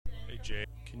Jay.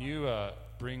 Can you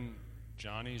bring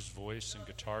Johnny's voice and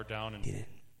guitar down and... Get it.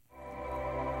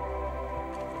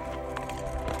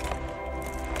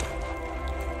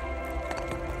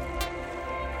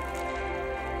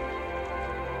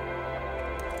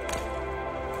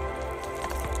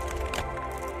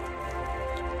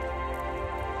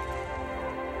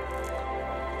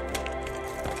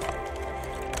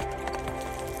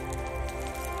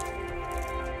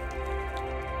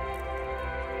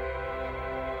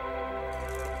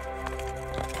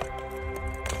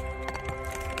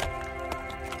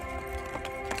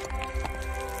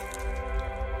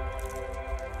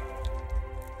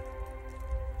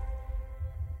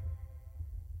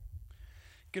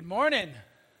 Good morning.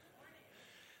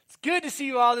 It's good to see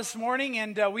you all this morning,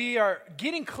 and we are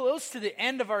getting close to the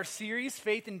end of our series,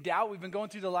 Faith and Doubt. We've been going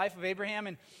through the life of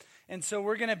Abraham, and so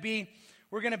we're going to be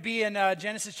in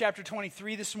Genesis chapter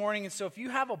 23 this morning. And so if you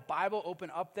have a Bible,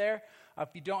 open up there. If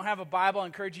you don't have a Bible, I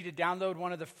encourage you to download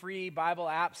one of the free Bible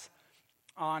apps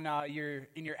on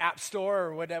in your app store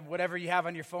or whatever you have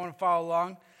on your phone and follow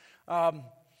along.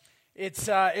 It's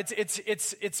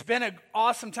been an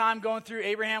awesome time going through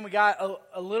Abraham. We got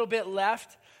a little bit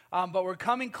left, but we're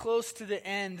coming close to the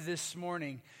end this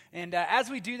morning. And as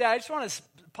we do that, I just want to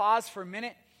pause for a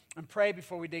minute and pray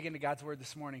before we dig into God's word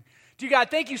this morning. Dear God,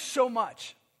 thank you so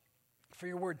much for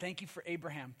your word. Thank you for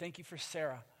Abraham. Thank you for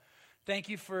Sarah. Thank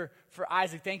you for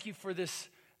Isaac. Thank you for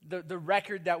the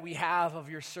record that we have of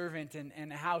your servant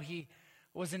and how he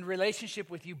was in relationship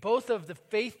with you, both of the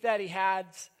faith that he had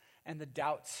and the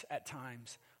doubts at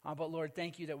times. But Lord,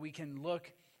 thank you that we can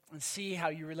look and see how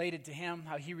you related to him,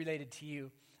 how he related to you.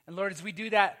 And Lord, as we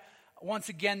do that once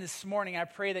again this morning, I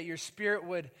pray that your Spirit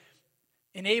would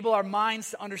enable our minds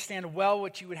to understand well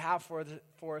what you would have for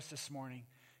us this morning,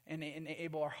 and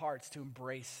enable our hearts to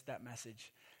embrace that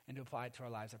message and to apply it to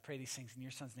our lives. I pray these things in your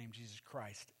Son's name, Jesus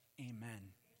Christ. Amen.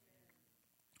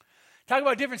 Talk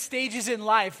about different stages in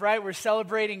life, right? We're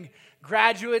celebrating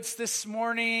graduates this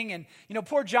morning, and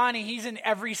poor Johnny, he's in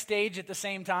every stage at the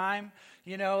same time.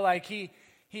 Like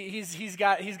he's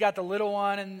got the little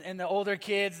one and the older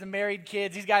kids, the married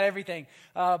kids. He's got everything.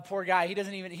 Poor guy,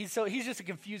 he's just a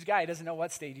confused guy. He doesn't know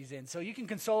what stage he's in. So you can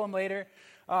console him later.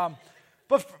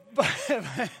 But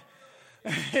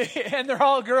and they're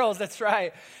all girls. That's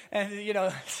right.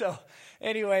 And so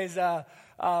anyways.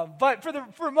 But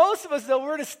for most of us, though,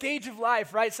 we're in a stage of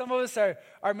life, right? Some of us are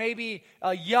maybe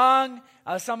young.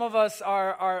 Some of us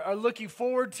are looking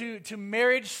forward to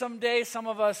marriage someday. Some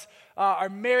of us are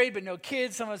married but no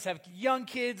kids. Some of us have young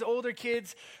kids, older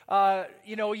kids.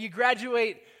 You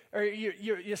graduate or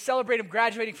you celebrate them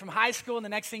graduating from high school, and the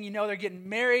next thing you know, they're getting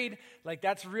married. Like,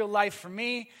 that's real life for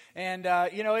me. And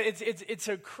it's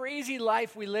a crazy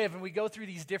life we live, and we go through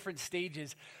these different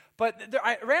stages. But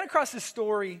I ran across this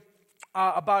story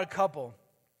about a couple,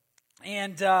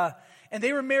 and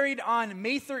they were married on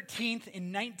May 13th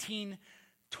in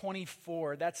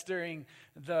 1924. That's during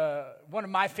one of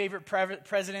my favorite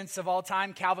presidents of all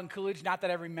time, Calvin Coolidge. Not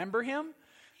that I remember him,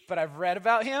 but I've read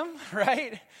about him,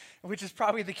 right? Which is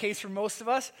probably the case for most of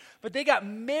us. But they got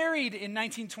married in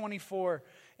 1924,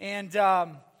 and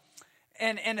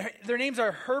their names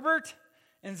are Herbert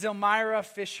and Zelmira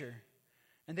Fisher,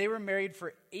 and they were married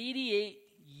for 88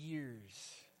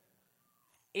 years.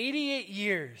 88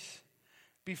 years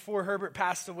before Herbert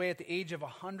passed away at the age of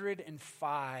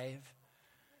 105,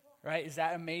 right? Is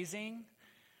that amazing?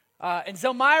 And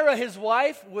Zelmira, his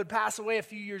wife, would pass away a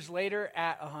few years later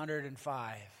at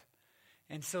 105.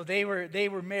 And so they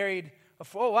were married.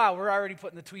 Oh, wow, we're already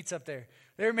putting the tweets up there.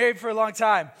 They were married for a long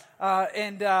time. But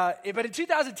in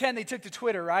 2010, they took to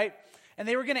Twitter, right? And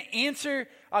they were going to answer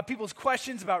people's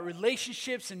questions about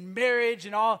relationships and marriage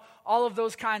and all of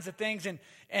those kinds of things. And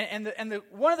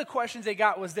one of the questions they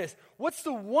got was this: what's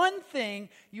the one thing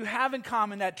you have in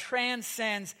common that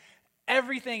transcends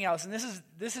everything else? And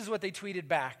this is what they tweeted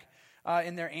back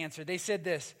in their answer. They said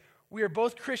this: we are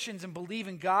both Christians and believe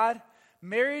in God.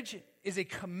 Marriage is a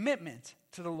commitment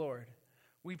to the Lord.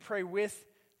 We pray with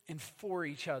and for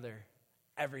each other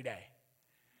every day.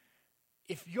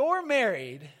 If you're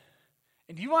married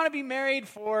and you want to be married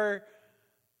for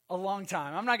a long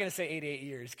time, I'm not going to say 88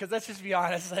 years, because let's just be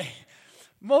honest, like,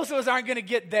 most of us aren't going to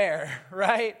get there,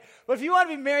 right? But if you want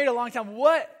to be married a long time,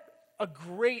 what a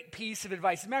great piece of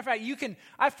advice. As a matter of fact,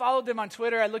 I followed them on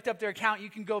Twitter. I looked up their account. You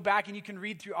can go back and you can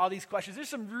read through all these questions. There's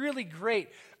some really great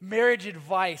marriage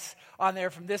advice on there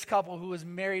from this couple who was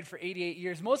married for 88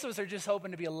 years. Most of us are just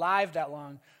hoping to be alive that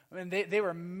long. I mean, they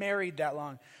were married that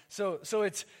long. But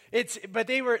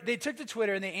they took to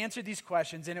Twitter and they answered these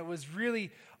questions, and it was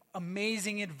really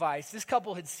amazing advice. This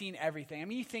couple had seen everything. I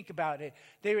mean, you think about it.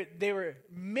 They were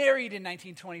married in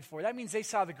 1924. That means they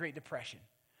saw the Great Depression.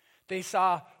 They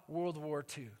saw World War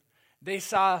II. They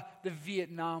saw the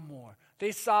Vietnam War.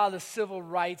 They saw the Civil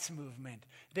Rights Movement.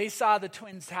 They saw the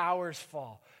Twin Towers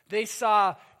fall. They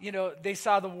saw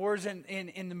the wars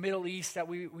in the Middle East that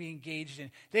we engaged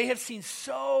in. They have seen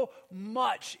so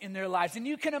much in their lives. And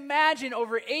you can imagine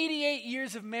over 88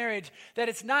 years of marriage that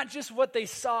it's not just what they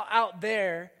saw out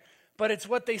there, but it's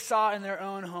what they saw in their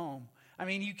own home. I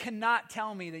mean, you cannot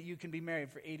tell me that you can be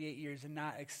married for 88 years and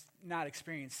not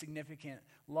experience significant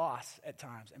loss at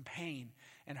times, and pain,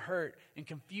 and hurt, and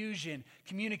confusion,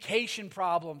 communication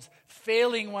problems,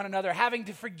 failing one another, having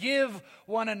to forgive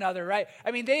one another, right?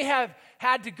 I mean, they have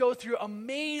had to go through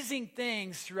amazing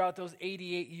things throughout those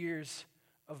 88 years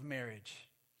of marriage.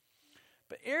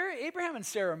 But Abraham and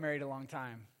Sarah were married a long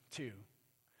time, too.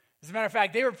 As a matter of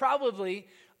fact,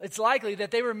 it's likely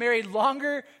that they were married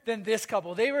longer than this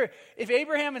couple. If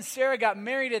Abraham and Sarah got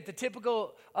married at the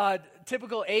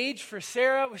typical age for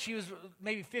Sarah, she was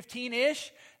maybe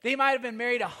 15-ish, they might have been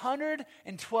married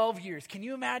 112 years. Can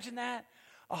you imagine that?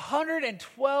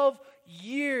 112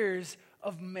 years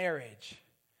of marriage,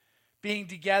 being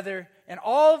together, and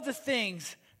all of the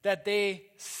things that they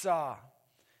saw.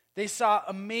 They saw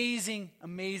amazing,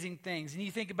 amazing things. And you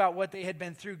think about what they had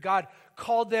been through. God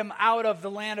called them out of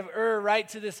the land of Ur, right,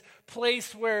 to this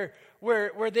place where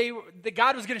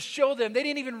God was going to show them. They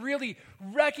didn't even really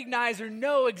recognize or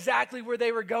know exactly where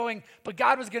they were going, but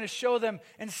God was going to show them.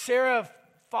 And Sarah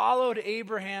followed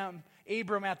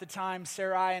Abram at the time,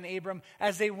 Sarai and Abram,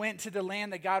 as they went to the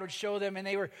land that God would show them. And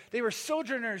they were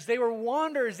sojourners. They were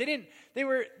wanderers. They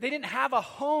didn't have a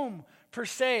home per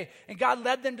se, and God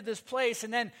led them to this place,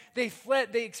 and then they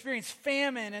fled. They experienced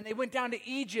famine, and they went down to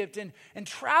Egypt and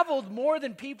traveled more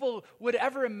than people would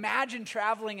ever imagine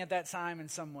traveling at that time in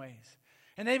some ways.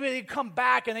 And they'd come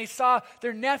back, and they saw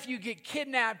their nephew get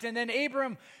kidnapped, and then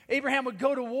Abraham would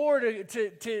go to war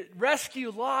to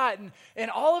rescue Lot,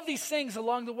 and all of these things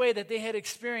along the way that they had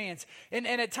experienced. And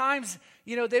at times,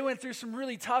 they went through some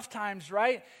really tough times,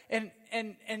 right? And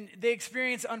they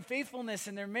experienced unfaithfulness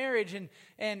in their marriage, and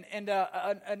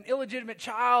an illegitimate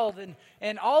child,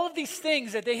 and all of these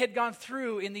things that they had gone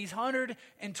through in these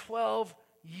 112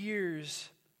 years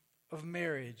of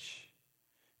marriage.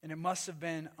 And it must have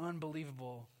been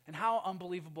unbelievable. And how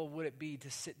unbelievable would it be to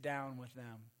sit down with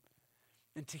them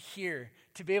and to hear,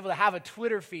 to be able to have a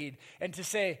Twitter feed and to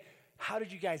say, how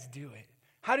did you guys do it?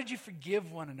 How did you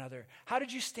forgive one another? How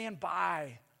did you stand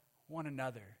by one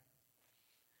another?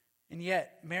 And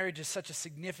yet, marriage is such a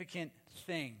significant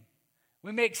thing.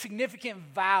 We make significant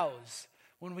vows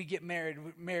when we get married.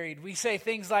 We say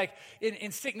things like,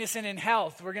 in sickness and in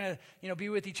health, we're going to be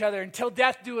with each other until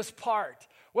death do us part.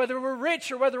 Whether we're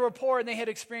rich or whether we're poor, and they had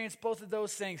experienced both of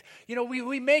those things.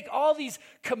 We make all these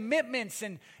commitments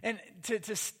and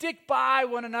to stick by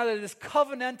one another, this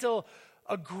covenantal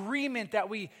agreement that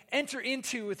we enter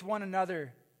into with one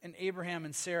another. And Abraham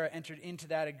and Sarah entered into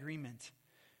that agreement.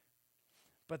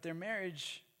 But their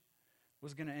marriage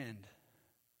was going to end.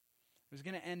 It was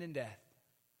going to end in death,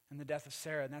 in the death of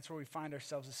Sarah. And that's where we find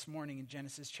ourselves this morning in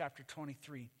Genesis chapter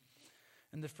 23.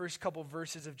 And the first couple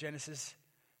verses of Genesis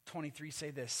 23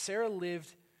 say this: Sarah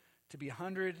lived to be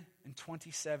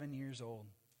 127 years old.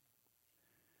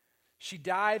 She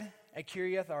died at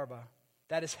Kiriath Arba,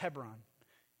 that is Hebron,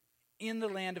 in the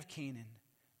land of Canaan.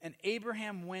 And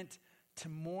Abraham went to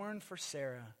mourn for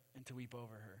Sarah and to weep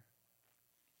over her.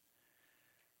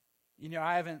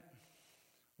 I haven't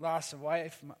lost a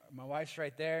wife. My wife's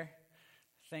right there,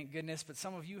 thank goodness, but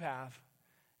some of you have.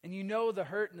 And you know the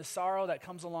hurt and the sorrow that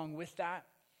comes along with that.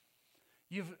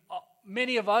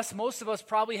 Many of us, most of us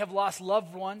probably have lost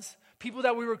loved ones, people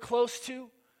that we were close to.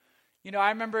 I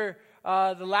remember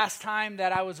the last time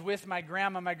that I was with my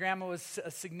grandma. My grandma was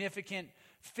a significant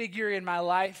figure in my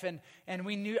life, and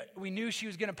we knew she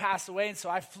was going to pass away, and so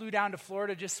I flew down to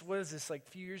Florida what is this, like a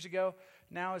few years ago?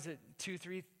 Now is it 2,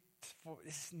 3, 4?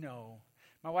 No.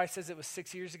 My wife says it was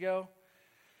 6 years ago.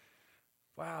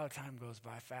 Wow, time goes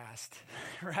by fast,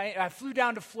 right? I flew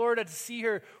down to Florida to see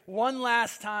her one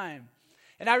last time.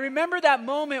 And I remember that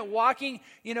moment walking,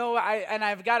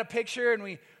 I've got a picture, and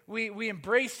we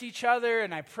embraced each other,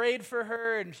 and I prayed for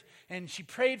her, and she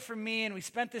prayed for me, and we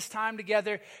spent this time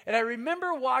together. And I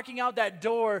remember walking out that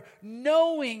door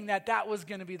knowing that was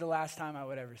going to be the last time I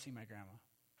would ever see my grandma.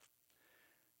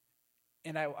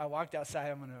 And I walked outside.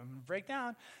 I'm going to break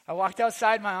down. I walked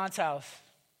outside my aunt's house,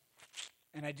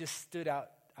 and I just stood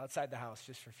outside the house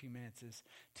just for a few minutes as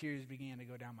tears began to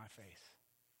go down my face.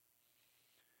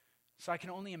 So I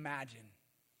can only imagine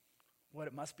what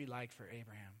it must be like for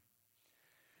Abraham.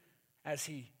 as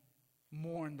he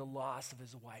mourned the loss of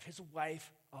his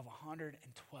wife of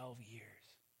 112 years.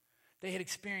 They had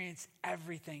experienced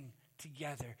everything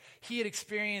together. He had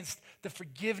experienced the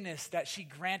forgiveness that she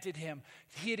granted him.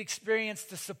 He had experienced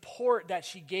the support that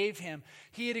she gave him.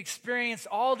 He had experienced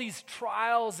all these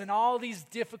trials and all these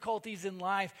difficulties in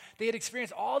life. They had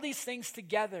experienced all these things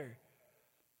together.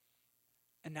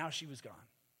 And now she was gone.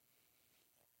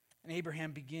 And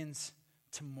Abraham begins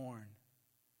to mourn.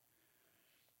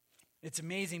 It's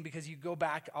amazing because you go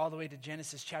back all the way to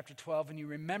Genesis chapter 12 and you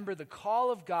remember the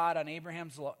call of God on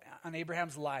Abraham's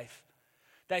life.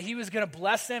 That he was going to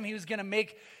bless them. He was going to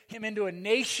make him into a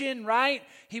nation, right?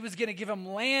 He was going to give him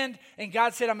land. And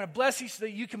God said, I'm going to bless you so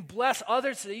that you can bless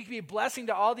others, so that you can be a blessing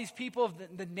to all these people of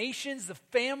the nations, the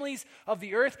families of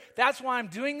the earth. That's why I'm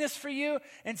doing this for you.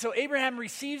 And so Abraham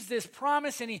receives this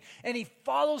promise and he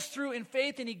follows through in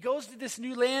faith and he goes to this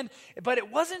new land. But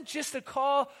it wasn't just a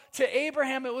call to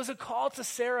Abraham, it was a call to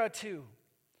Sarah too.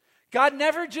 God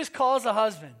never just calls a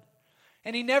husband.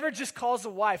 And he never just calls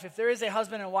a wife. If there is a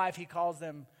husband and wife, he calls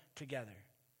them together.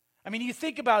 I mean, you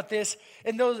think about this,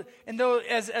 and though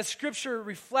as Scripture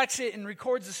reflects it and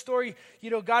records the story,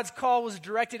 God's call was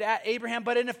directed at Abraham,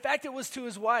 but in effect it was to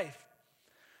his wife.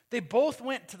 They both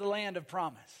went to the land of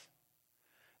promise.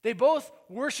 They both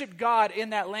worshiped God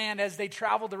in that land as they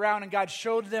traveled around and God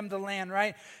showed them the land,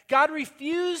 right? God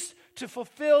refused to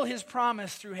fulfill his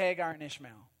promise through Hagar and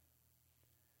Ishmael.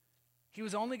 He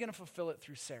was only going to fulfill it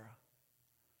through Sarah.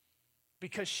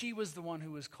 Because she was the one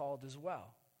who was called as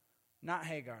well, not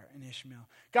Hagar and Ishmael.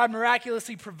 God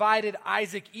miraculously provided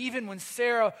Isaac even when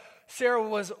Sarah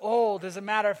was old. As a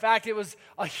matter of fact, it was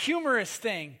a humorous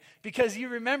thing because you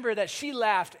remember that she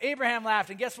laughed, Abraham laughed,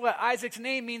 and guess what? Isaac's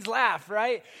name means laugh,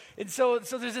 right? And so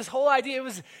there's this whole idea.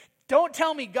 Don't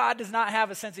tell me God does not have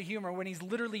a sense of humor when he's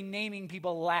literally naming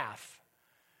people laugh,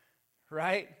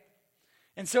 right?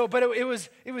 And so, but it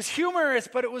was humorous,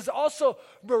 but it was also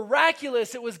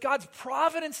miraculous. It was God's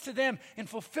providence to them in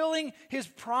fulfilling his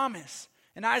promise.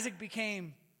 And Isaac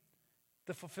became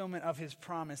the fulfillment of his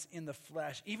promise in the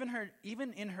flesh.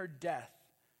 Even in her death,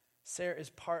 Sarah is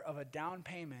part of a down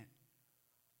payment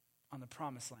on the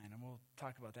promised land. And we'll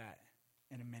talk about that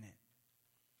in a minute.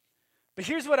 But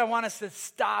here's what I want us to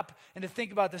stop and to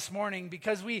think about this morning,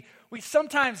 because we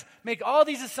sometimes make all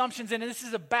these assumptions, and this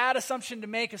is a bad assumption to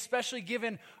make, especially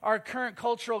given our current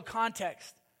cultural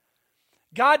context.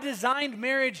 God designed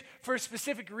marriage for a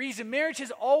specific reason. Marriage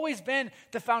has always been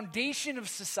the foundation of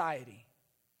society.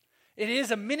 It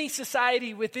is a mini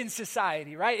society within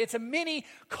society, right? It's a mini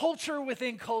culture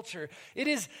within culture. It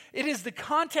is the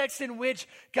context in which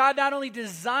God not only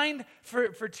designed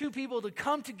for two people to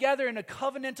come together in a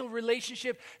covenantal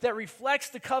relationship that reflects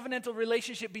the covenantal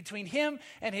relationship between him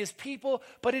and his people,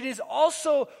 but it is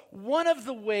also one of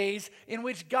the ways in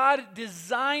which God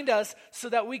designed us so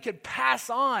that we could pass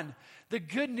on the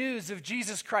good news of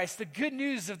Jesus Christ, the good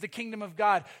news of the kingdom of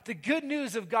God, the good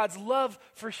news of God's love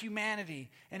for humanity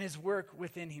and his work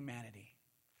within humanity.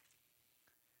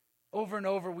 Over and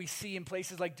over we see in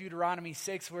places like Deuteronomy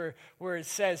 6 where it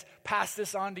says, pass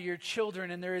this on to your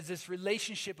children. And there is this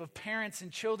relationship of parents and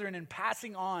children and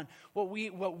passing on what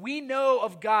we know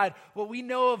of God, what we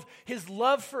know of his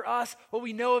love for us, what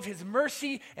we know of his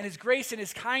mercy and his grace and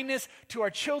his kindness to our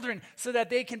children, so that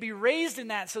they can be raised in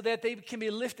that, so that they can be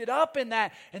lifted up in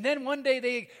that. And then one day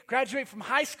they graduate from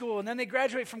high school, and then they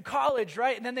graduate from college,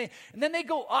 right? And then they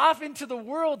go off into the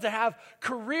world to have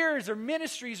careers or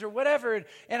ministries or whatever.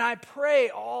 And I pray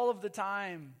all of the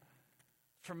time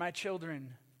for my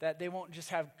children that they won't just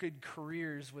have good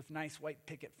careers with nice white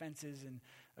picket fences and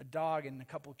a dog and a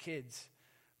couple kids,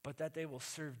 but that they will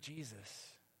serve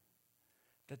Jesus,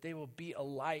 that they will be a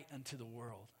light unto the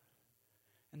world.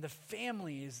 And the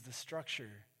family is the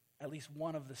structure, at least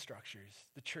one of the structures,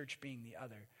 the church being the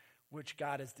other, which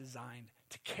God has designed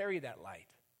to carry that light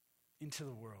into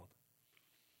the world.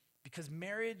 Because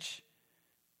marriage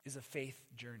is a faith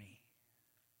journey.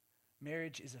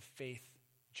 Marriage is a faith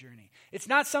journey. It's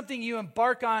not something you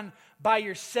embark on by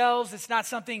yourselves. It's not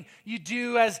something you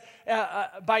do as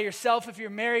by yourself if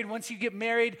you're married. Once you get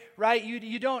married, right,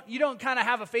 you don't kind of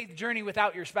have a faith journey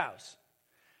without your spouse.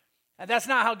 And that's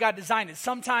not how God designed it.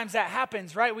 Sometimes that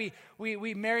happens, right?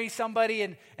 We marry somebody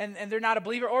and they're not a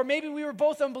believer. Or maybe we were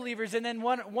both unbelievers and then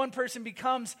one person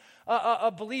becomes a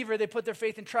believer. They put their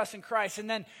faith and trust in Christ. And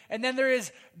then there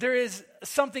is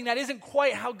something that isn't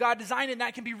quite how God designed it, and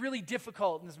that can be really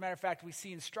difficult. And as a matter of fact, we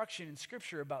see instruction in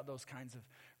Scripture about those kinds of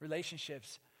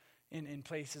relationships in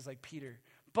places like Peter.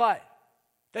 But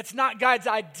That's not God's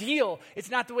ideal. It's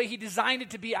not the way he designed it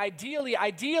to be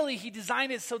Ideally, he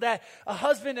designed it so that a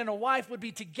husband and a wife would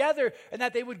be together and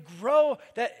that they would grow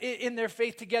in their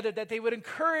faith together, that they would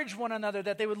encourage one another,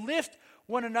 that they would lift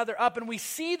one another up. And we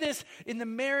see this in the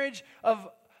marriage of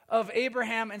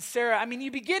Abraham and Sarah. I mean,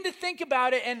 you begin to think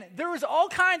about it, and there was all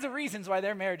kinds of reasons why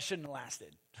their marriage shouldn't have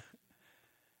lasted.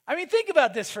 I mean, think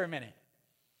about this for a minute.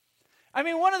 I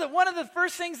mean, one of the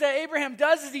first things that Abraham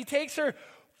does is he takes her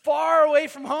far away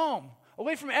from home,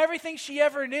 away from everything she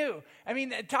ever knew. I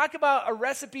mean, talk about a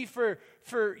recipe for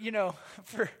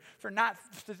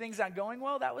things not going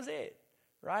well. That was it,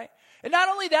 right? And not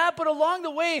only that, but along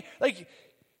the way, like,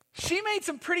 she made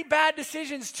some pretty bad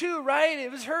decisions too, right? It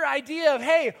was her idea of,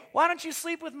 hey, why don't you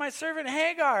sleep with my servant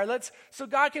Hagar? So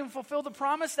God can fulfill the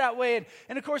promise that way.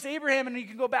 And of course, Abraham, and you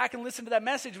can go back and listen to that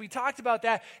message. We talked about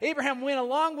that. Abraham went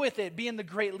along with it, being the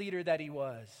great leader that he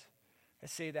was. I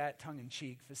say that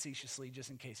tongue-in-cheek, facetiously, just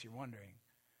in case you're wondering.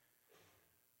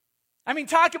 I mean,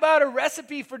 talk about a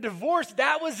recipe for divorce.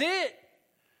 That was it.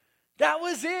 That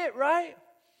was it, right?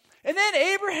 And then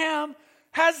Abraham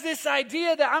has this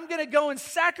idea that I'm going to go and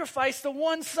sacrifice the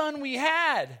one son we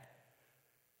had.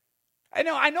 I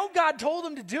know God told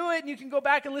him to do it, and you can go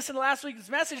back and listen to last week's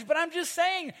message, but I'm just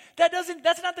saying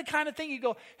that's not the kind of thing you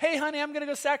go, hey, honey, I'm going to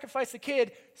go sacrifice the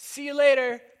kid. See you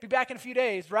later. Be back in a few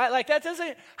days, right? Like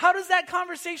how does that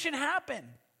conversation happen?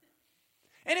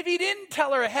 And if he didn't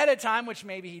tell her ahead of time, which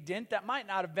maybe he didn't, that might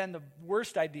not have been the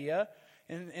worst idea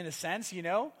in a sense,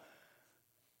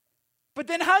 But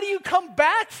then how do you come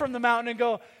back from the mountain and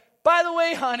go, by the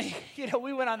way, honey,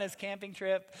 we went on this camping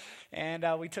trip and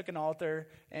we took an altar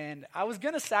and I was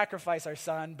going to sacrifice our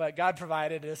son, but God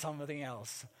provided us something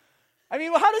else. I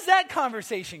mean, how does that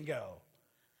conversation go?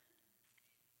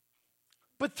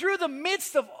 But through the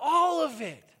midst of all of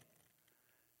it,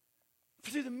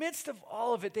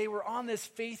 they were on this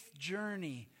faith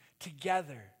journey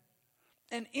together.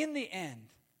 And in the end,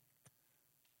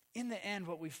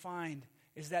 what we find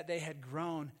is that they had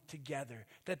grown together,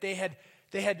 that they had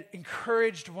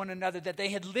encouraged one another, that they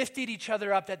had lifted each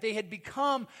other up, that they had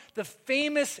become the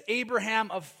famous Abraham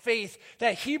of faith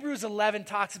that Hebrews 11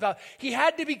 talks about. He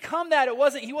had to become that.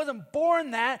 He wasn't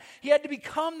born that. He had to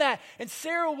become that. And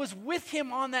Sarah was with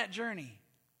him on that journey.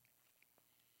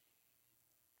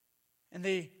 And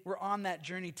they were on that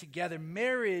journey together.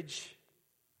 Marriage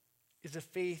is a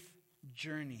faith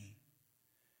journey.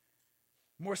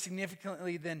 More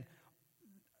significantly than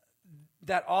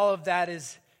that, all of that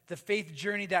is the faith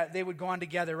journey that they would go on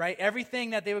together, right?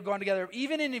 Everything that they would go on together.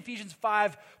 Even in Ephesians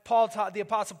 5, the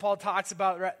Apostle Paul talks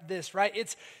about this,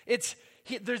 right?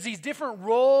 There's these different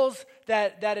roles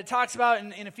that it talks about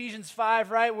in Ephesians 5,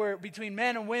 right? Where between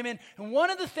men and women. And one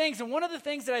of the things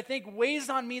that I think weighs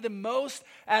on me the most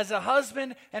as a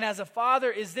husband and as a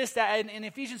father is this, that in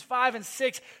Ephesians 5 and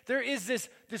 6, there is this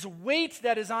weight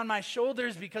that is on my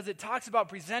shoulders because it talks about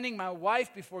presenting my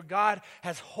wife before God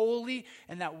as holy,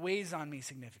 and that weighs on me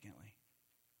significantly.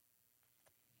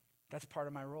 That's part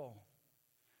of my role.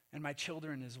 And my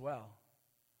children as well.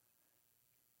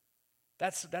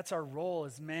 That's our role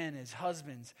as men, as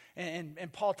husbands. And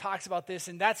Paul talks about this,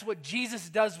 and that's what Jesus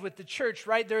does with the church,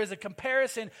 right? There is a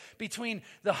comparison between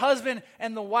the husband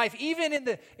and the wife. Even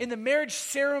in the marriage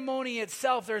ceremony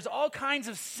itself, there's all kinds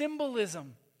of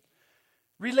symbolism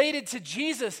related to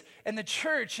Jesus and the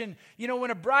church. And, when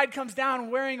a bride comes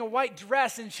down wearing a white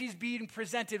dress and she's being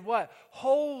presented what?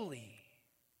 Holy.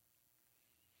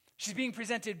 She's being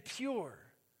presented pure.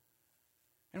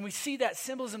 And we see that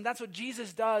symbolism. That's what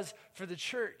Jesus does for the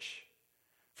church,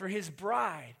 for his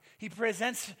bride. He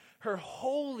presents her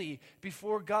holy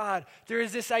before God. There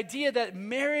is this idea that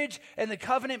marriage and the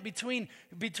covenant between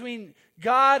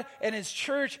God and his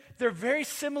church, they're very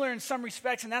similar in some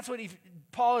respects, and that's what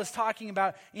Paul is talking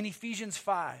about in Ephesians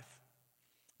 5.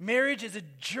 Marriage is a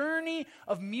journey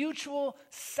of mutual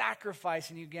sacrifice.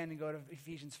 And you again go to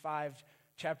Ephesians 5,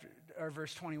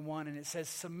 verse 21, and it says,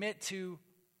 submit to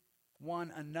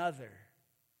one another.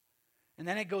 And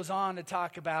then it goes on to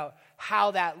talk about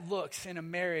how that looks in a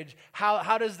marriage.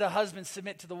 How does the husband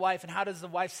submit to the wife, and how does the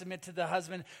wife submit to the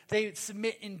husband? They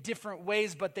submit in different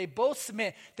ways, but they both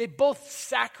submit. They both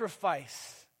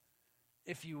sacrifice,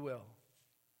 if you will.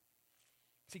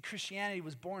 See, Christianity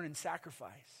was born in sacrifice.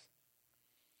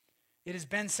 It has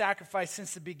been sacrificed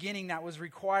since the beginning. That was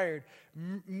required.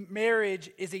 Marriage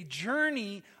is a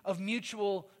journey of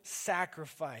mutual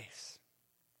sacrifice.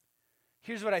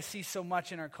 Here's what I see so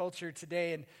much in our culture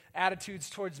today and attitudes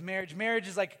towards marriage. Marriage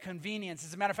is like a convenience.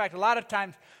 As a matter of fact, a lot of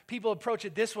times people approach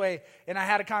it this way. And I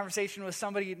had a conversation with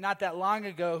somebody not that long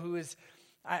ago who is,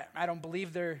 I don't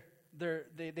believe they're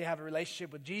they have a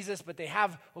relationship with Jesus, but they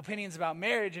have opinions about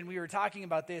marriage, and we were talking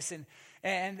about this, and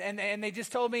they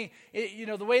just told me,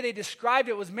 the way they described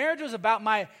it was marriage was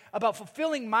about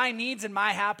fulfilling my needs and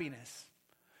my happiness.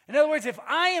 In other words, if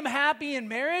I am happy in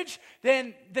marriage,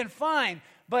 then fine.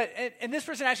 But and this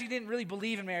person actually didn't really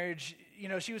believe in marriage.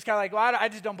 She was kind of like, well, I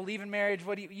just don't believe in marriage.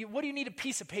 What do you need a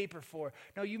piece of paper for?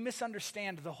 No, you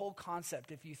misunderstand the whole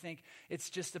concept if you think it's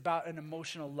just about an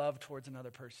emotional love towards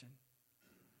another person.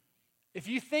 If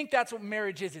you think that's what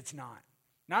marriage is, it's not.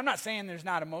 Now, I'm not saying there's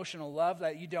not emotional love,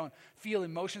 that you don't feel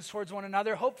emotions towards one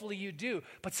another. Hopefully you do.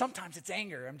 But sometimes it's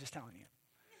anger, I'm just telling you.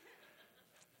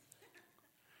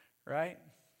 Right?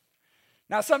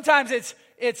 Now, sometimes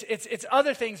it's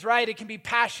other things, right? It can be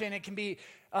passion. It can be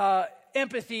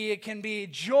empathy. It can be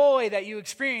joy that you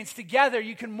experience together.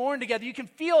 You can mourn together. You can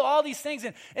feel all these things.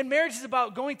 And marriage is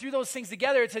about going through those things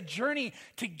together. It's a journey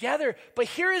together. But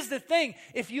here is the thing.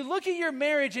 If you look at your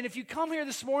marriage, and if you come here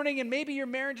this morning and maybe your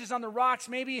marriage is on the rocks,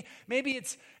 maybe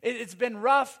it's been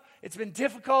rough, it's been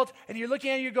difficult, and you're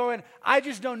looking at it, you're going, I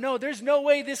just don't know. There's no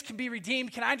way this can be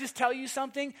redeemed. Can I just tell you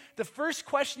something? The first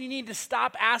question you need to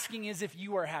stop asking is if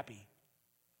you are happy.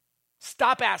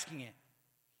 Stop asking it.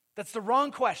 That's the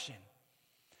wrong question.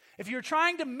 If you're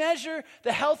trying to measure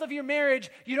the health of your marriage,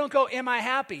 you don't go, am I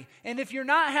happy? And if you're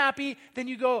not happy, then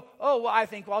you go, oh, well, I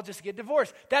think I'll just get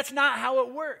divorced. That's not how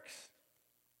it works.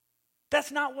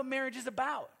 That's not what marriage is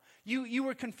about. You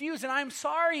were confused, and I'm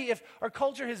sorry if our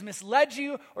culture has misled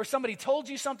you or somebody told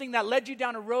you something that led you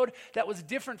down a road that was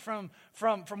different from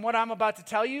what I'm about to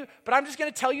tell you, but I'm just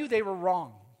going to tell you they were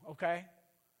wrong, okay?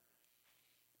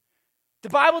 The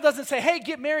Bible doesn't say, hey,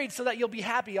 get married so that you'll be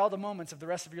happy all the moments of the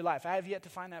rest of your life. I have yet to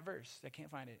find that verse. I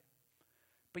can't find it.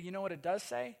 But you know what it does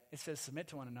say? It says submit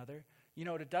to one another. You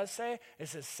know what it does say? It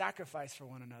says sacrifice for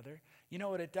one another. You know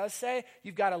what it does say?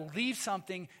 You've got to leave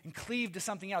something and cleave to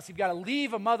something else. You've got to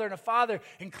leave a mother and a father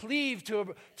and cleave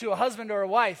to a husband or a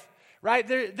wife. Right?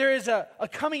 There is a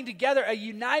coming together, a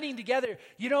uniting together.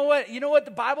 You know what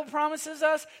the Bible promises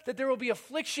us? That there will be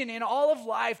affliction in all of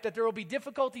life, that there will be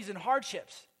difficulties and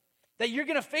hardships. That you're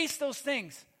going to face those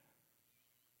things.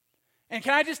 And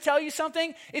can I just tell you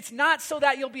something? It's not so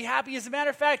that you'll be happy. As a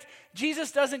matter of fact,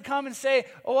 Jesus doesn't come and say,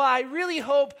 oh, I really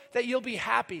hope that you'll be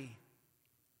happy.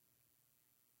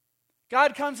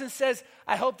 God comes and says,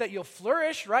 I hope that you'll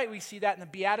flourish, right? We see that in the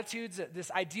Beatitudes, this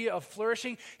idea of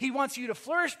flourishing. He wants you to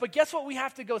flourish, but guess what we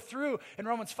have to go through? And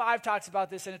Romans 5 talks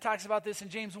about this, and it talks about this in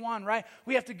James 1, right?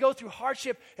 We have to go through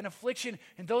hardship and affliction,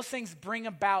 and those things bring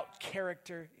about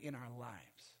character in our lives.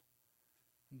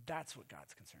 And that's what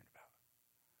God's concerned about.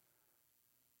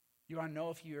 You want to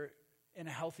know if you're in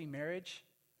a healthy marriage?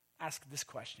 Ask this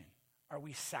question. Are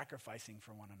we sacrificing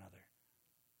for one another?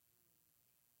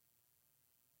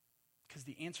 Because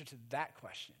the answer to that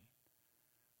question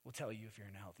will tell you if you're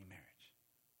in a healthy marriage.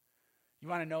 You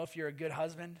want to know if you're a good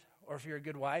husband or if you're a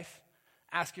good wife?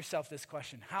 Ask yourself this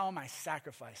question. How am I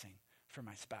sacrificing for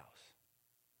my spouse?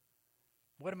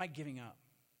 What am I giving up?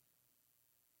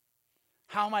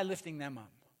 How am I lifting them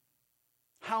up?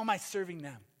 How am I serving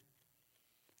them?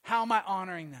 How am I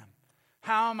honoring them?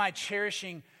 How am I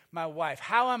cherishing my wife?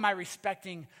 How am I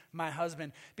respecting my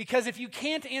husband? Because if you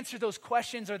can't answer those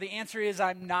questions, or the answer is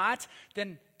I'm not,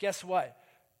 then guess what?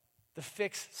 The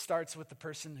fix starts with the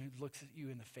person who looks at you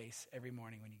in the face every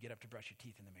morning when you get up to brush your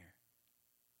teeth in the mirror.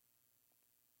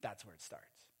 That's where it starts.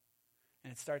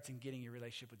 And it starts in getting your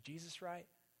relationship with Jesus right,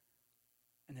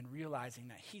 and then realizing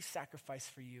that he sacrificed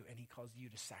for you and he calls you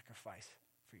to sacrifice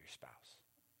for your spouse.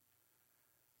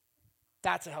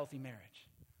 That's a healthy marriage.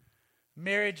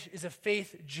 Marriage is a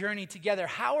faith journey together.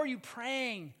 How are you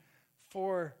praying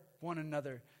for one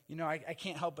another? I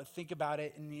can't help but think about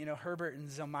it. And, Herbert and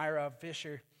Zelmira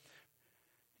Fisher,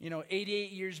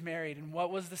 88 years married. And what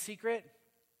was the secret?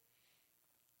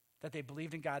 That they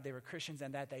believed in God, they were Christians,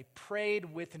 and that they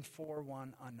prayed with and for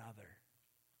one another.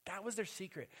 That was their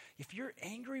secret. If you're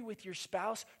angry with your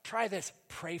spouse, try this.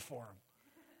 Pray for them.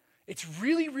 It's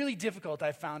really, really difficult,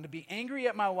 I've found, to be angry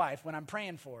at my wife when I'm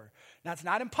praying for her. Now, it's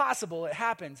not impossible. It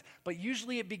happens. But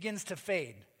usually it begins to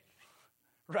fade.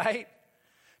 Right?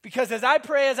 Because as I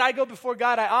pray, as I go before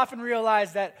God, I often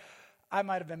realize that I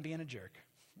might have been being a jerk.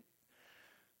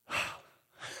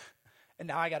 And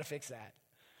now I got to fix that.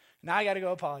 Now I got to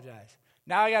go apologize.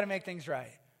 Now I got to make things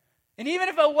right. And even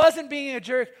if I wasn't being a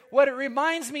jerk, what it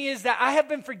reminds me is that I have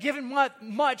been forgiven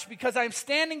much because I'm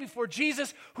standing before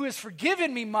Jesus who has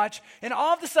forgiven me much. And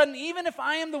all of a sudden, even if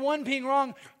I am the one being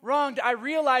wronged, I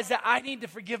realize that I need to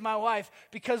forgive my wife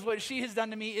because what she has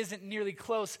done to me isn't nearly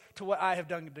close to what I have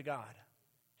done to God.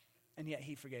 And yet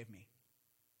he forgave me.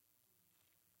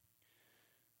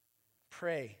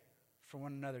 Pray for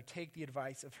one another. Take the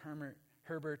advice of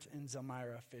Herbert and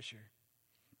Zelmira Fisher.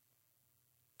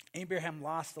 Abraham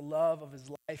lost the love of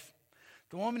his life,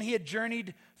 the woman he had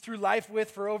journeyed through life with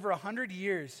for over 100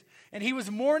 years. And he was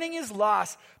mourning his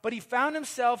loss, but he found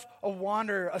himself a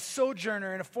wanderer, a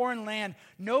sojourner in a foreign land,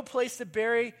 no place to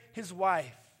bury his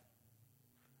wife.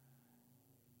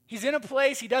 He's in a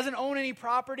place, he doesn't own any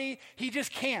property, he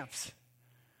just camps.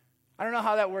 I don't know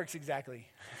how that works exactly.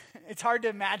 It's hard to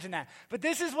imagine that. But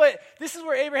this is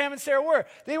where Abraham and Sarah were.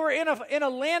 They were in a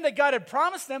land that God had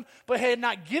promised them, but had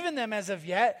not given them as of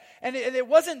yet. And it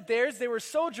wasn't theirs. They were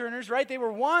sojourners, right? They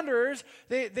were wanderers.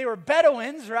 They were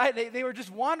Bedouins, right? They were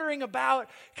just wandering about,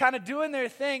 kind of doing their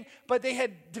thing. But they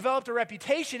had developed a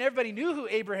reputation. Everybody knew who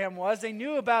Abraham was. They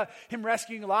knew about him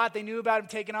rescuing Lot. They knew about him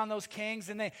taking on those kings.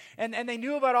 And they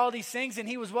knew about all these things. And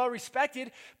he was well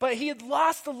respected. But he had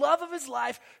lost the love of his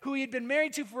life, who he had been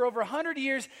married to for over 100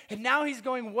 years. And now he's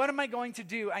going, what am I going to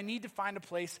do? I need to find a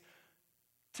place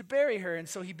to bury her. And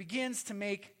so he begins to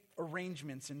make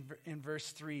arrangements in verse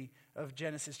 3 of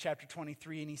Genesis chapter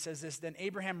 23. And he says this, then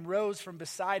Abraham rose from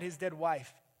beside his dead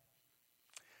wife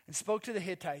and spoke to the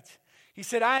Hittites. He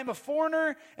said, I am a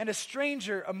foreigner and a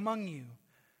stranger among you.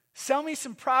 Sell me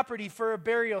some property for a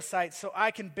burial site so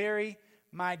I can bury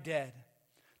my dead.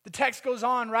 The text goes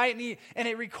on, right? And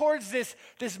it records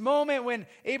this moment when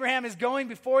Abraham is going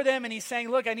before them and he's saying,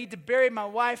 look, I need to bury my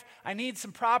wife. I need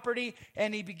some property.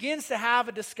 And he begins to have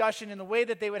a discussion in the way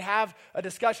that they would have a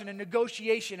discussion, a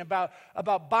negotiation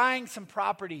about buying some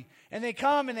property. And they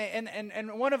come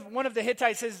and one of the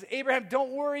Hittites says, Abraham,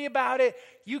 don't worry about it.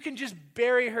 You can just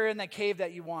bury her in that cave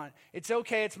that you want. It's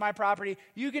okay. It's my property.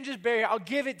 You can just bury her. I'll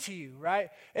give it to you, right?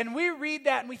 And we read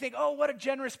that and we think, oh, what a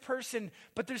generous person.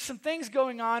 But there's some things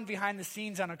going on behind the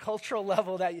scenes on a cultural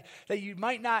level that you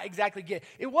might not exactly get.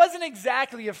 It wasn't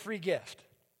exactly a free gift.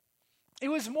 It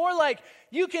was more like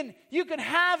you can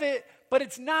have it, but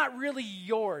it's not really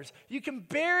yours. You can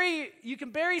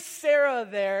bury Sarah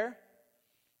there,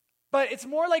 but it's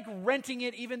more like renting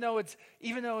it even though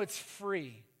it's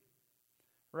free.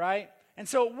 Right? And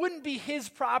so it wouldn't be his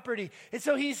property. And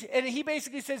so he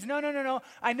basically says, no.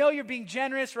 I know you're being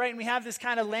generous, right? And we have this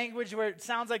kind of language where it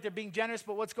sounds like they're being generous,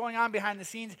 but what's going on behind the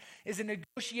scenes is a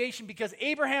negotiation because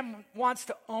Abraham wants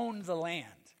to own the land.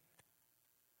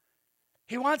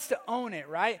 He wants to own it,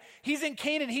 right? He's in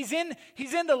Canaan. He's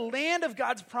in the land of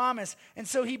God's promise. And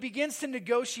so he begins to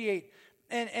negotiate.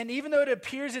 And even though it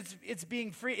appears it's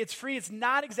being free, it's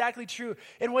not exactly true.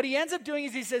 And what he ends up doing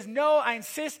is he says, no, I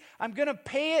insist, I'm going to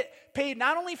pay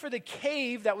not only for the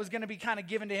cave that was going to be kind of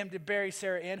given to him to bury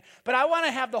Sarah in, but I want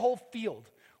to have the whole field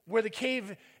where the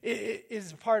cave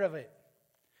is part of it.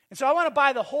 And so I want to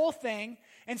buy the whole thing.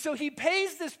 And so he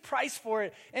pays this price for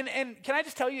it. And can I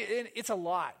just tell you, it's a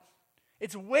lot.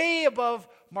 It's way above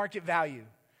market value.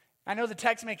 I know the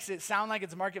text makes it sound like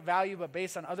it's market value, but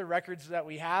based on other records that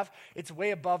we have, it's way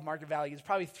above market value. It's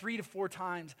probably 3 to 4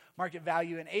 times market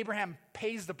value, and Abraham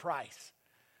pays the price.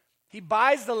 He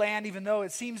buys the land even though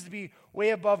it seems to be way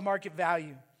above market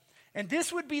value. And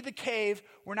this would be the cave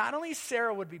where not only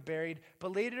Sarah would be buried,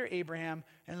 but later Abraham,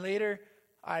 and later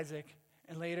Isaac,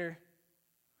 and later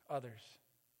others.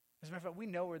 As a matter of fact, we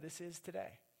know where this is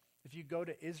today. If you go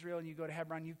to Israel and you go to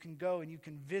Hebron, you can go and you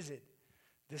can visit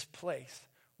this place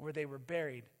where they were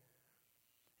buried.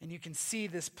 And you can see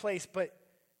this place, but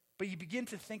you begin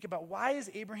to think about, why is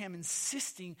Abraham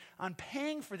insisting on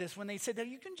paying for this when they said that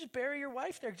you can just bury your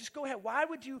wife there? Just go ahead. Why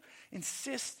would you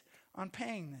insist on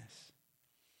paying this?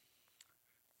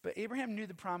 But Abraham knew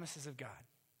the promises of God.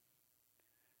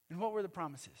 And what were the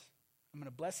promises? I'm going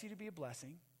to bless you to be a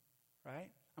blessing, right?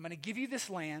 I'm going to give you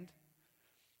this land.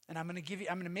 And I'm going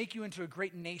to make you into a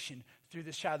great nation through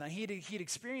this child. Now, he'd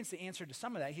experienced the answer to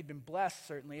some of that. He'd been blessed,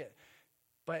 certainly.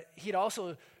 But he'd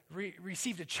also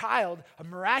received a child, a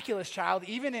miraculous child,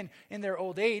 even in their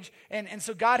old age. And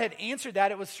so God had answered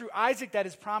that. It was through Isaac that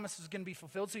his promise was going to be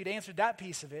fulfilled. So he'd answered that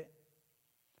piece of it.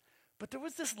 But there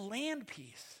was this land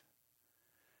piece.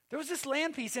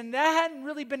 And that hadn't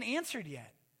really been answered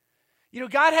yet. You know,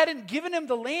 God hadn't given him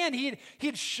the land. He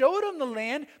had showed him the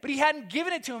land, but he hadn't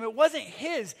given it to him. It wasn't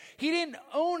his. He didn't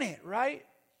own it, right?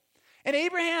 And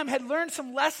Abraham had learned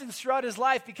some lessons throughout his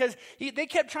life because they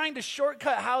kept trying to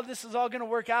shortcut how this is all going to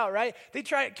work out, right? They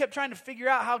kept trying to figure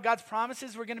out how God's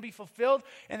promises were going to be fulfilled,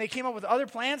 and they came up with other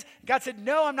plans. God said,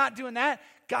 no, I'm not doing that.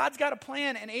 God's got a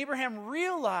plan. And Abraham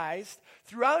realized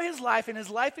throughout his life and his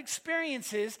life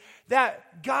experiences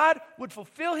that God would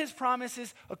fulfill his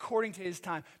promises according to his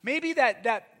time. Maybe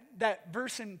that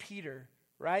verse in Peter,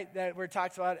 right? That where it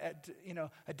talks about,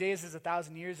 a day is as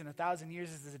 1,000 years and 1,000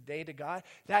 years is as a day to God.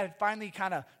 That had finally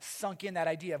kind of sunk in, that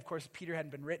idea. Of course, Peter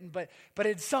hadn't been written, but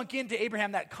it sunk into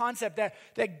Abraham, that concept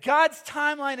that God's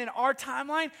timeline and our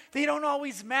timeline, they don't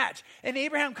always match. And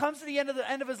Abraham comes to the end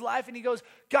of his life and he goes,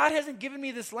 God hasn't given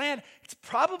me this land. It's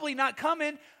probably not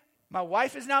coming. My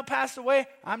wife has now passed away.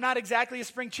 I'm not exactly a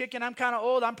spring chicken. I'm kind of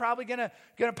old. I'm probably gonna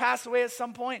pass away at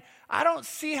some point. I don't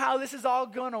see how this is all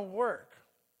gonna work.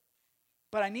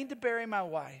 But I need to bury my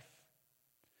wife.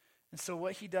 And so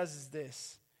what he does is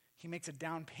this. He makes a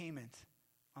down payment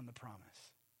on the promise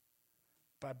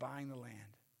by buying the land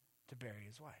to bury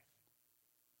his wife.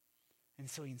 And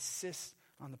so he insists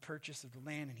on the purchase of the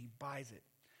land, and he buys it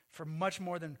for much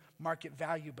more than market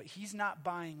value. But he's not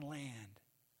buying land.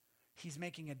 He's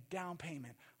making a down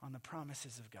payment on the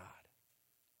promises of God.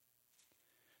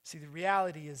 See, the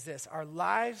reality is this. Our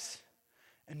lives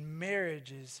and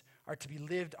marriages are to be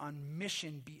lived on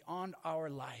mission beyond our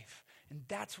life. And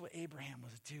that's what Abraham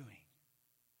was doing.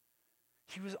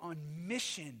 He was on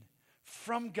mission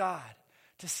from God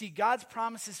to see God's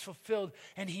promises fulfilled.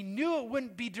 And he knew it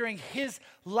wouldn't be during his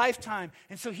lifetime.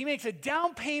 And so he makes a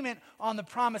down payment on the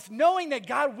promise, knowing that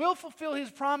God will fulfill his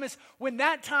promise when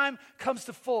that time comes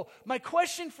to full. My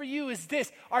question for you is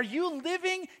this. Are you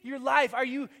living your life? Are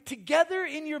you together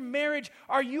in your marriage?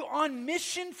 Are you on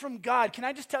mission from God? Can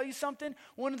I just tell you something?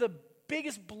 One of the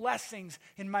biggest blessings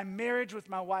in my marriage with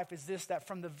my wife is this, that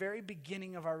from the very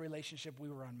beginning of our relationship,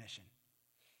 we were on mission.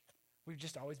 We've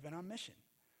just always been on mission.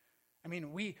 I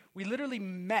mean, we literally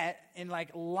met in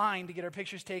line to get our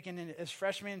pictures taken as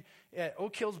freshmen at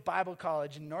Oak Hills Bible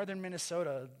College in northern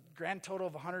Minnesota, grand total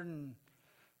of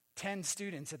 110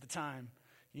 students at the time,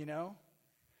 A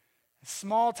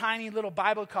small, tiny little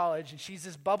Bible college, and she's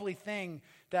this bubbly thing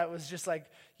that was just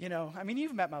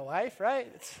you've met my wife, right?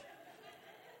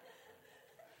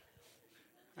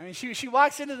 She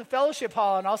walks into the fellowship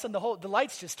hall, and all of a sudden the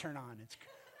lights just turn on. It's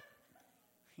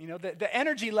the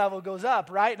energy level goes up,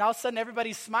 right? And all of a sudden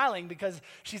everybody's smiling because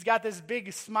she's got this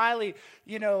big smiley,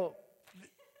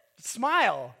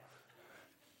 smile.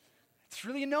 It's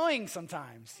really annoying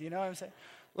sometimes, you know what I'm saying?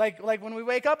 Like when we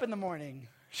wake up in the morning,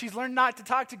 she's learned not to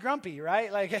talk to Grumpy,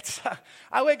 right?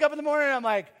 I wake up in the morning and I'm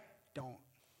like, don't.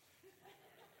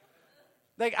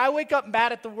 I wake up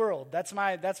mad at the world. That's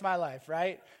my life,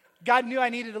 right? God knew I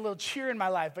needed a little cheer in my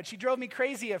life, but she drove me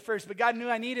crazy at first, but God knew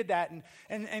I needed that,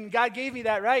 and God gave me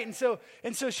that, right? And so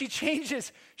she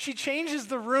changes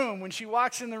the room when she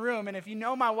walks in the room, and if you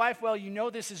know my wife well, you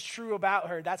know this is true about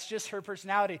her. That's just her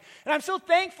personality. And I'm so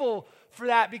thankful for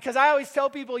that because I always tell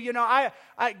people,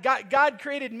 God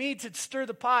created me to stir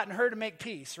the pot and her to make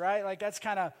peace, right? That's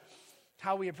kind of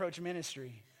how we approach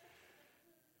ministry.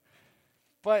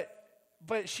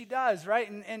 But she does, right?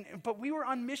 But we were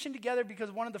on mission together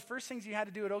because one of the first things you had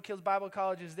to do at Oak Hills Bible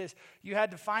College is this. You had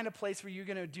to find a place where you're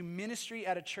going to do ministry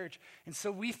at a church. And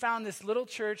so we found this little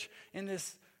church in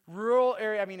this rural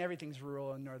area. I mean, everything's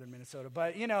rural in northern Minnesota,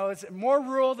 but, it's more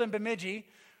rural than Bemidji.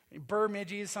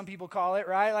 Bemidji, as some people call it,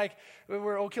 right?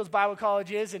 Where Oak Hills Bible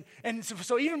College is. And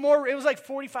so even more, it was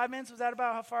 45 minutes. Was that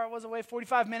about how far it was away?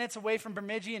 45 minutes away from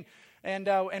Bemidji.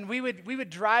 And we would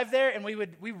drive there, and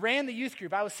we ran the youth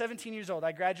group. I was 17 years old.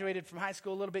 I graduated from high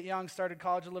school a little bit young, started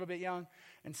college a little bit young.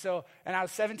 And I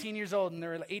was 17 years old, and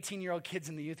there were 18-year-old kids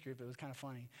in the youth group. It was kind of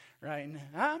funny, right? And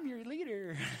I'm your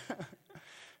leader.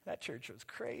 That church was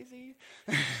crazy.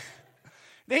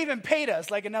 They even paid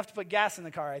us enough to put gas in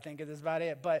the car, I think, is about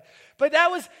it. But that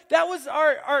was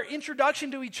our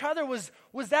introduction to each other was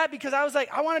that because I was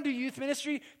I want to do youth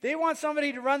ministry. They want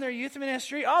somebody to run their youth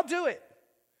ministry. I'll do it.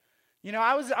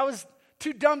 I was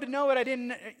too dumb to know what I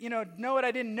didn't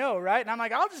know, right? And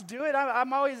I'm I'll just do it.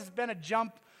 I'm always been a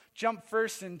jump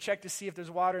first and check to see if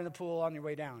there's water in the pool on your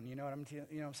way down. You know what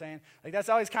I'm saying? That's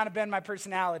always kind of been my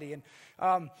personality.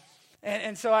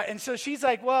 And so she's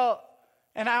well.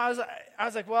 And I was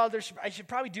well, I should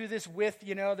probably do this with,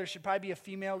 there should probably be a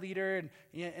female leader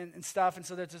and stuff. And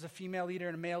so there's a female leader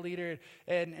and a male leader.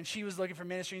 And she was looking for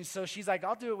ministry. And so she's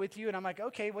I'll do it with you. And I'm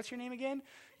okay, what's your name again?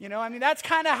 That's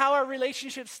kind of how our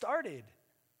relationship started.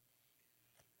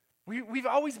 We've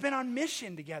always been on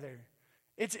mission together.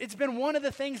 It's been one of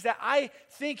the things that I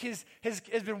think has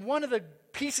been one of the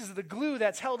pieces of the glue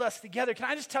that's held us together. Can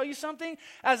I just tell you something?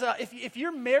 If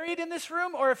you're married in this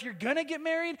room, or if you're going to get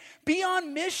married, be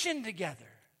on mission together.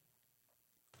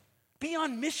 Be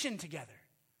on mission together.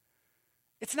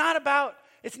 It's not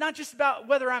just about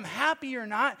whether I'm happy or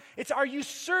not. It's, are you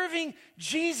serving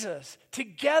Jesus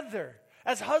together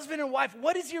as husband and wife?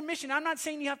 What is your mission? I'm not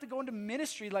saying you have to go into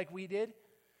ministry like we did.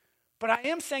 But I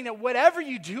am saying that whatever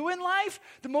you do in life,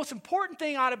 the most important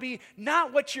thing ought to be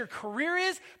not what your career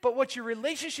is, but what your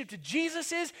relationship to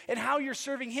Jesus is and how you're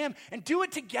serving him. And do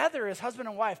it together as husband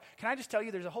and wife. Can I just tell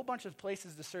you, there's a whole bunch of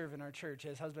places to serve in our church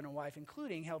as husband and wife,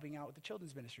 including helping out with the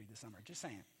children's ministry this summer. Just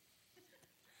saying.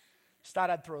 Just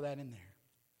thought I'd throw that in there.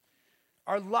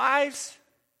 Our lives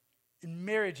and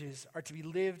marriages are to be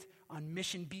lived on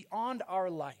mission beyond our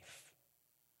life.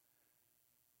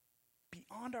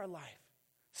 Beyond our life.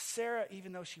 Sarah,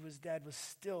 even though she was dead, was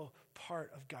still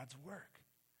part of God's work.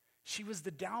 She was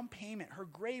the down payment. Her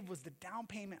grave was the down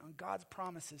payment on God's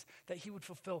promises that he would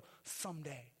fulfill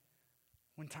someday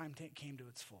when time came to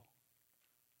its full.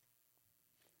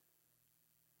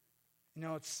 You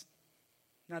know, it's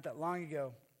not that long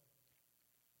ago,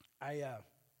 I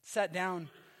sat down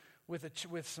with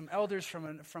some elders from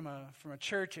a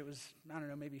church. It was, I don't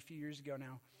know, maybe a few years ago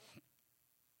now.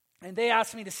 And they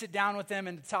asked me to sit down with them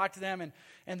and to talk to them.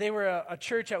 And they were a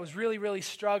church that was really, really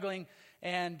struggling.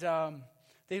 And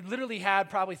they literally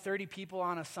had probably 30 people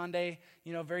on a Sunday,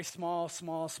 you know, very small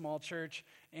church.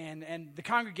 And the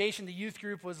congregation, the youth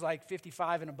group was like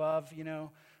 55 and above, you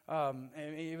know.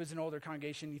 It was an older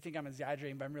congregation. You think I'm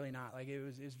exaggerating, but I'm really not. Like it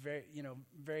was very, you know,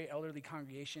 very elderly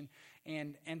congregation,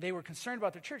 and they were concerned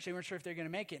about their church. They weren't sure if they were going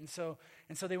to make it, and so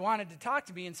they wanted to talk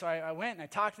to me. And so I went and I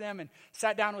talked to them and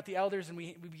sat down with the elders, and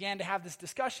we began to have this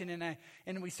discussion.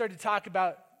 And we started to talk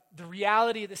about the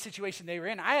reality of the situation they were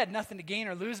in. I had nothing to gain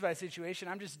or lose by the situation.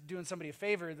 I'm just doing somebody a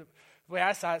favor the way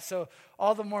I saw it. So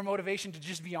all the more motivation to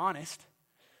just be honest.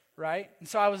 Right? And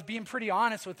so I was being pretty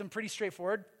honest with them, pretty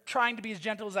straightforward, trying to be as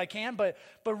gentle as I can, but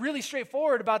really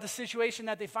straightforward about the situation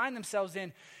that they find themselves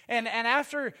in. And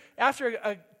after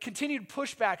a continued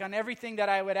pushback on everything that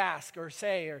I would ask or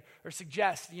say or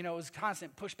suggest, you know, it was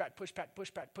constant pushback.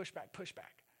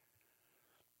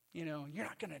 You know, you're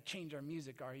not going to change our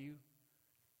music, are you?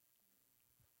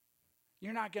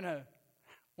 You're not going to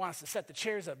want us to set the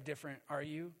chairs up different, are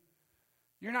you?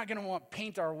 You're not going to want to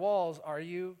paint our walls, are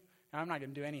you? I'm not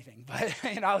going to do anything, but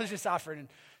you know, I was just offering,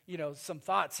 you know, some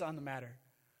thoughts on the matter.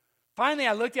 Finally,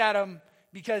 I looked at them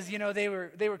because, you know, they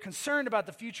were concerned about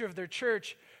the future of their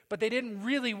church, but they didn't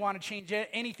really want to change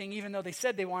anything, even though they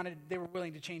said they were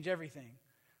willing to change everything,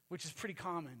 which is pretty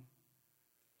common.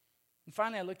 And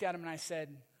finally, I looked at them and I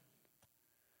said,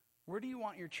 where do you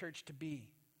want your church to be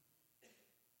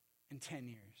in 10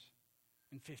 years,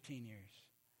 in 15 years,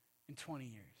 in 20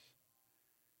 years?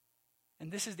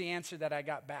 And this is the answer that I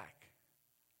got back.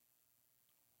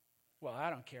 Well,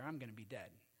 I don't care. I'm going to be dead.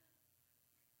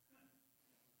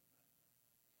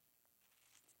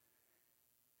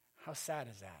 How sad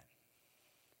is that?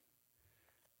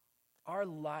 Our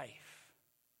life,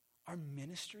 our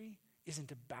ministry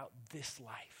isn't about this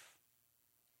life.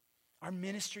 Our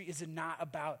ministry is not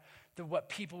about what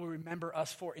people will remember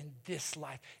us for in this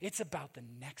life. It's about the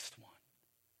next one.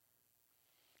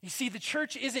 You see, the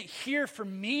church isn't here for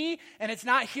me, and it's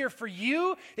not here for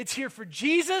you. It's here for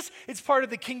Jesus. It's part of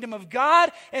the kingdom of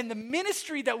God, and the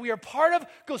ministry that we are part of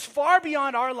goes far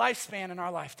beyond our lifespan and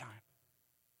our lifetime.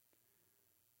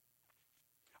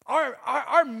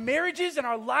 Our marriages and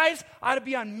our lives ought to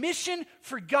be on mission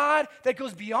for God that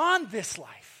goes beyond this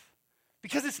life,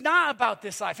 because it's not about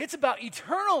this life. It's about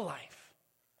eternal life.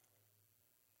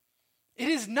 It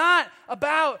is not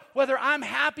about whether I'm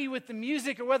happy with the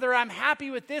music or whether I'm happy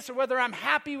with this or whether I'm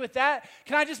happy with that.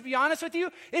 Can I just be honest with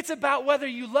you? It's about whether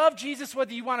you love Jesus,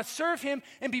 whether you want to serve him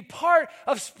and be part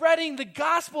of spreading the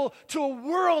gospel to a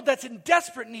world that's in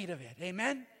desperate need of it.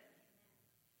 Amen?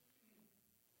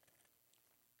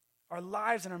 Our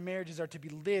lives and our marriages are to be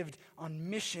lived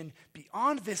on mission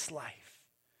beyond this life.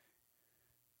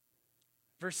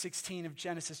 Verse 16 of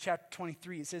Genesis chapter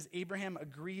 23, it says, Abraham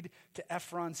agreed to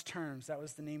Ephron's terms. That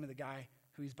was the name of the guy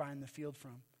who he's buying the field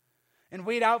from. And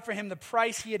weighed out for him the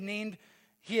price he had named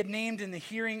in the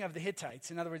hearing of the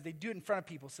Hittites. In other words, they do it in front of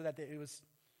people so that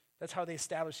that's how they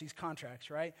establish these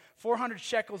contracts, right? 400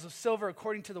 shekels of silver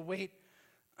according to the weight,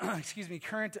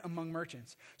 current among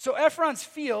merchants. So Ephron's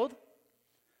field,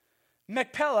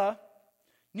 Machpelah,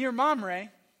 near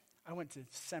Mamre, I went to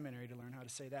seminary to learn how to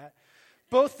say that,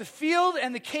 both the field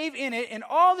and the cave in it and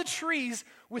all the trees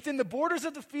within the borders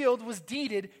of the field was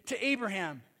deeded to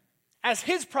Abraham as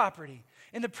his property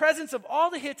in the presence of all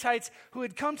the Hittites who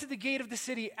had come to the gate of the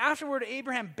city. Afterward,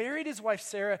 Abraham buried his wife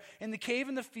Sarah in the cave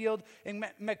in the field in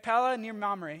Machpelah near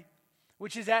Mamre,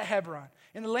 which is at Hebron,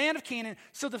 in the land of Canaan.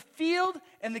 So the field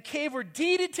and the cave were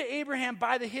deeded to Abraham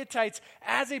by the Hittites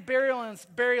as a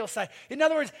burial site. In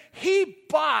other words, he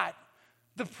bought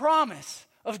the promise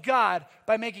of God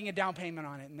by making a down payment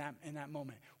on it in that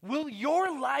moment. Will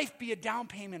your life be a down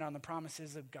payment on the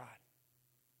promises of God?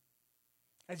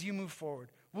 as you move forward?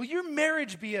 Will your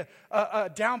marriage be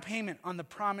a down payment on the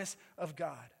promise of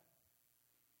God?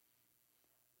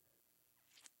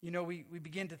 You know, we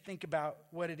begin to think about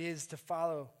what it is to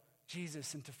follow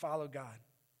Jesus and to follow God.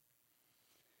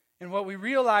 And what we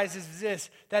realize is this,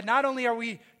 that not only are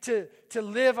we to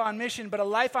live on mission, but a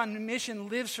life on mission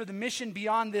lives for the mission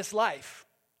beyond this life.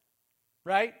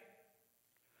 Right?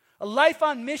 A life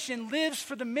on mission lives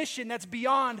for the mission that's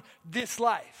beyond this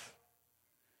life.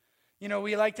 You know,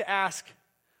 we like to ask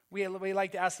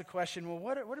the question, well,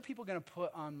 what are people going to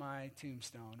put on my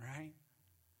tombstone, right?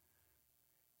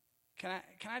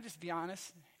 Can I just be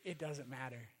honest? It doesn't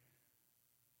matter.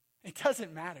 It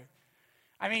doesn't matter.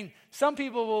 I mean, some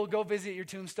people will go visit your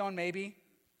tombstone, maybe.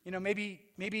 You know,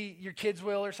 maybe your kids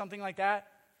will or something like that.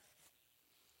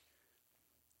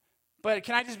 But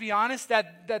can I just be honest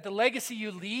that the legacy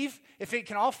you leave, if it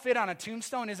can all fit on a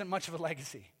tombstone, isn't much of a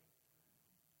legacy.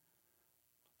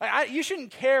 You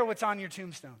shouldn't care what's on your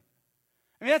tombstone.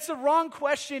 I mean, that's the wrong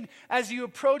question as you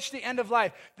approach the end of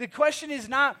life. The question is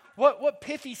not what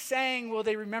pithy saying will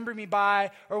they remember me by,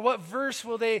 or what verse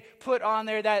will they put on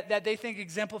there that they think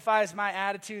exemplifies my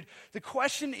attitude. The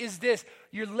question is this: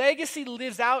 your legacy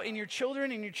lives out in your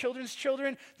children and your children's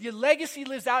children. Your legacy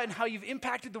lives out in how you've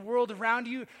impacted the world around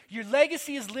you. Your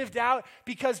legacy is lived out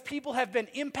because people have been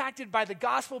impacted by the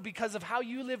gospel because of how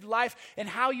you lived life and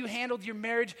how you handled your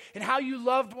marriage and how you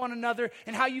loved one another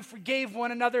and how you forgave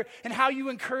one another and how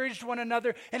you encouraged one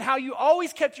another and how you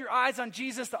always kept your eyes on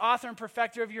Jesus, the author and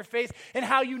perfecter of your faith, and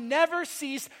how you never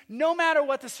ceased, no matter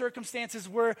what the circumstances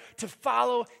were, to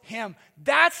follow him.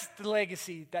 That's the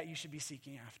legacy that you should be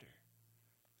seeking after.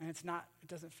 And it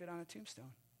doesn't fit on a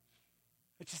tombstone.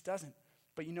 It just doesn't.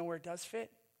 But you know where it does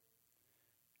fit?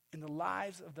 In the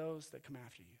lives of those that come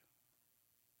after you.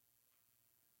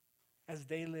 As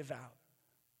they live out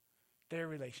their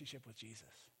relationship with Jesus.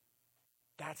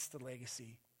 That's the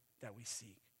legacy that we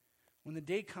seek. When the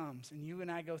day comes and you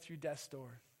and I go through death's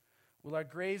door, will our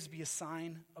graves be a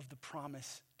sign of the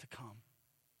promise to come?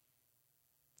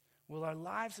 Will our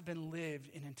lives have been lived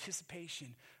in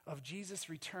anticipation of Jesus'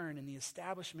 return and the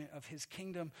establishment of his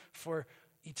kingdom for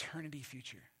eternity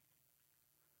future?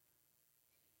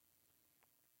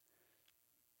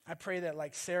 I pray that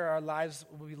like Sarah, our lives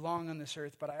will be long on this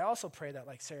earth, but I also pray that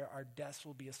like Sarah, our deaths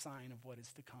will be a sign of what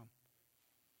is to come.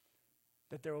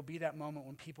 That there will be that moment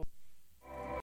when people